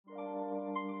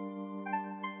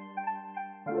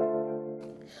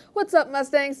What's up,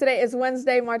 Mustangs? Today is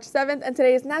Wednesday, March 7th, and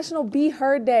today is National Be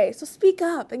Heard Day. So speak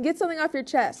up and get something off your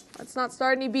chest. Let's not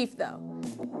start any beef, though.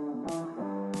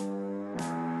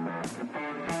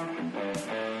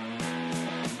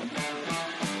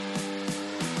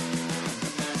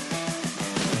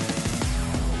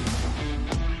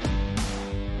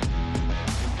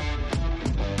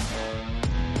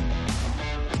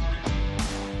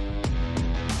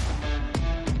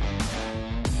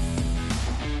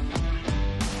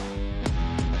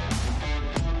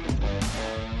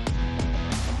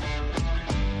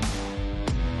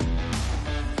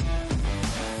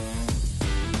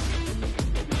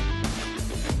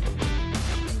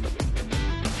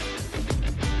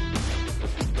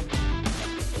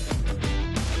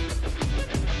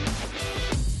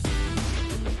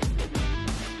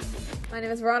 My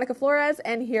name is Veronica Flores,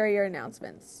 and here are your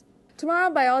announcements.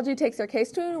 Tomorrow, biology takes their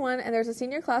Case 2-in-1, and there's a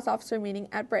senior class officer meeting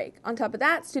at break. On top of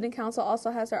that, student council also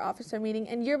has their officer meeting,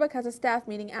 and yearbook has a staff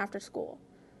meeting after school.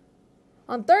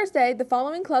 On Thursday, the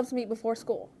following clubs meet before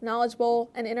school: Knowledge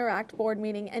Bowl and Interact board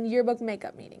meeting, and yearbook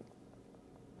makeup meeting.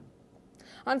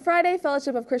 On Friday,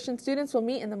 Fellowship of Christian Students will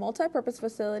meet in the multi-purpose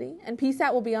facility, and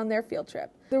PSAT will be on their field trip.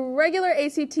 The regular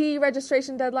ACT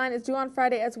registration deadline is due on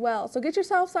Friday as well, so get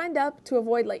yourself signed up to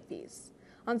avoid late fees.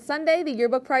 On Sunday, the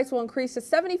yearbook price will increase to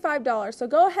 $75, so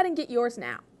go ahead and get yours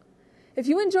now. If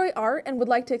you enjoy art and would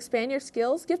like to expand your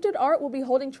skills, Gifted Art will be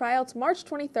holding tryouts March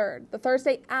 23rd, the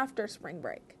Thursday after spring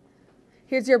break.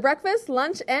 Here's your breakfast,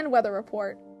 lunch, and weather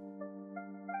report.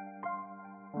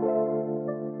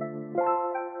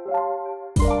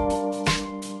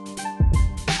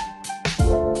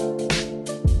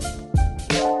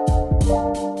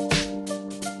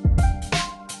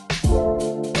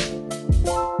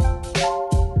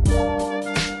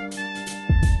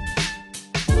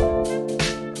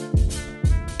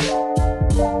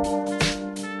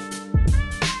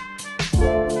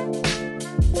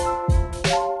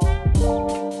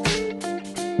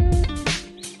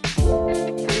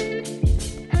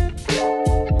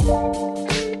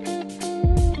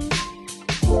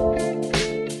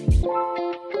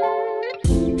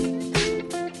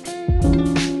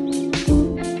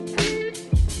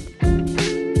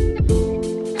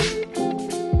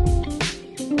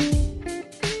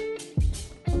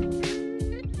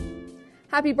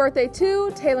 Happy birthday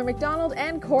to Taylor McDonald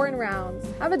and Corin Rounds.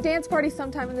 Have a dance party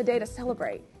sometime in the day to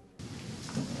celebrate.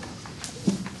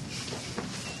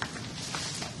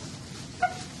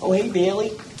 Oh, hey,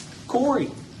 Bailey.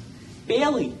 Corey.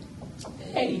 Bailey.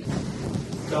 Hey.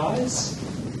 Guys.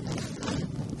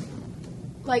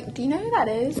 Do you know who that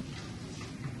is?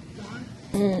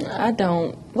 I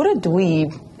don't. What a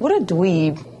dweeb. What a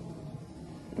dweeb.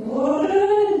 What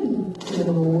a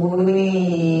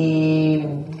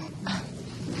dweeb.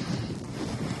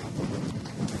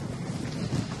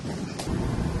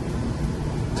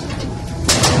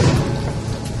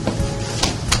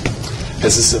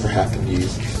 Has this ever happened to you?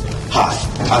 Hi,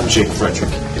 I'm Jake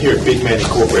Frederick, and here at Big Man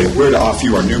Incorporated, we're to offer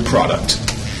you our new product,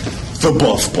 the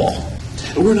Buff Ball.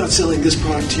 And we're not selling this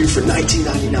product to you for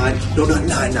 $19.99, no, not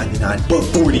 $9.99, but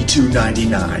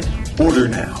 $42.99. Order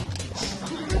now.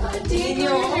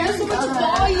 Daniel, here's so much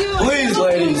volume. Please,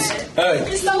 ladies. Hey.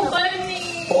 You're so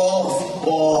funny. Buff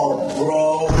Ball,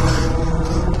 bro.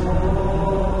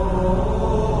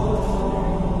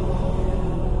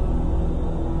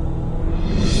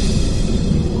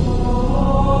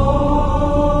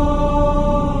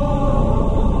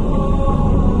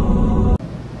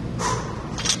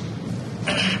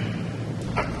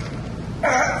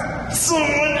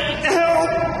 Someone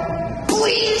help!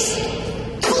 Please!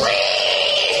 Please!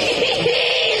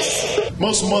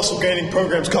 Most muscle gaining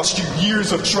programs cost you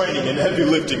years of training and heavy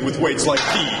lifting with weights like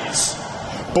these.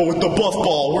 But with the Buff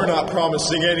Ball, we're not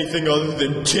promising anything other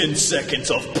than 10 seconds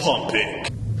of pumping.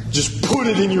 Just put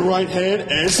it in your right hand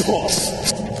and pump.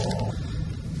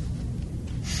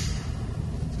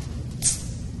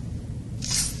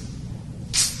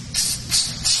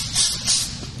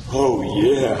 Oh,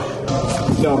 yeah.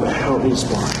 Now the hell he's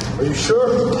fine. Are you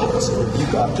sure? You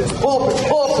got this. Pump it,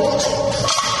 pump it.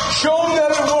 Show them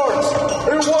that it works.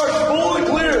 It works, fully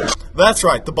clear. That's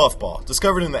right, the Buff Ball.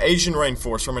 Discovered in the Asian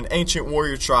rainforest from an ancient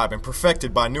warrior tribe and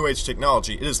perfected by New Age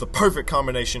technology, it is the perfect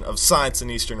combination of science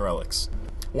and Eastern relics.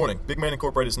 Warning, Big Man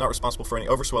Incorporated is not responsible for any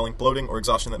overswelling, bloating, or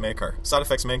exhaustion that may occur. Side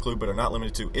effects may include, but are not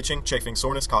limited to, itching, chafing,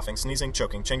 soreness, coughing, sneezing,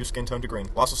 choking, change of skin tone to green,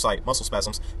 loss of sight, muscle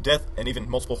spasms, death, and even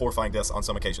multiple horrifying deaths on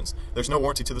some occasions. There's no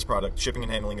warranty to this product. Shipping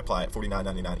and handling apply at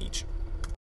 $49.99 each.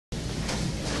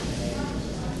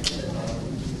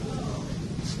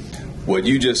 What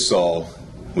you just saw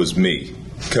was me,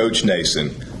 Coach Nason,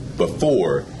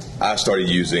 before I started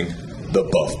using the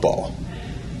Buff Ball.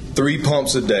 3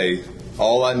 pumps a day,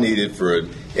 all I needed for it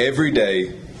every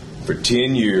day for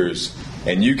 10 years,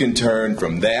 and you can turn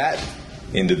from that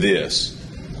into this,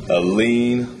 a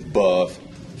lean, buff,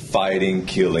 fighting,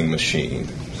 killing machine.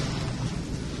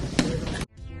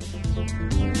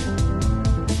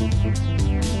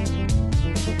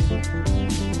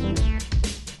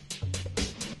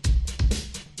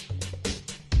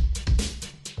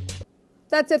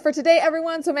 That's it for today,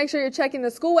 everyone, so make sure you're checking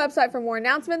the school website for more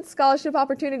announcements, scholarship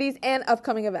opportunities, and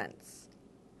upcoming events.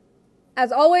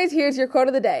 As always, here's your quote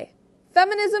of the day.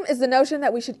 Feminism is the notion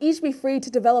that we should each be free to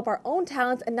develop our own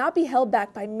talents and not be held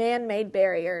back by man-made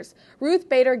barriers. Ruth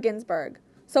Bader Ginsburg.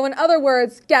 So in other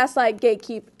words, gaslight,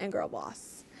 gatekeep, and girl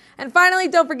boss. And finally,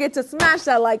 don't forget to smash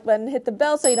that like button, hit the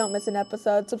bell so you don't miss an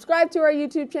episode, subscribe to our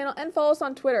YouTube channel, and follow us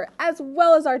on Twitter, as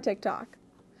well as our TikTok.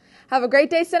 Have a great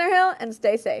day, Center Hill, and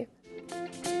stay safe.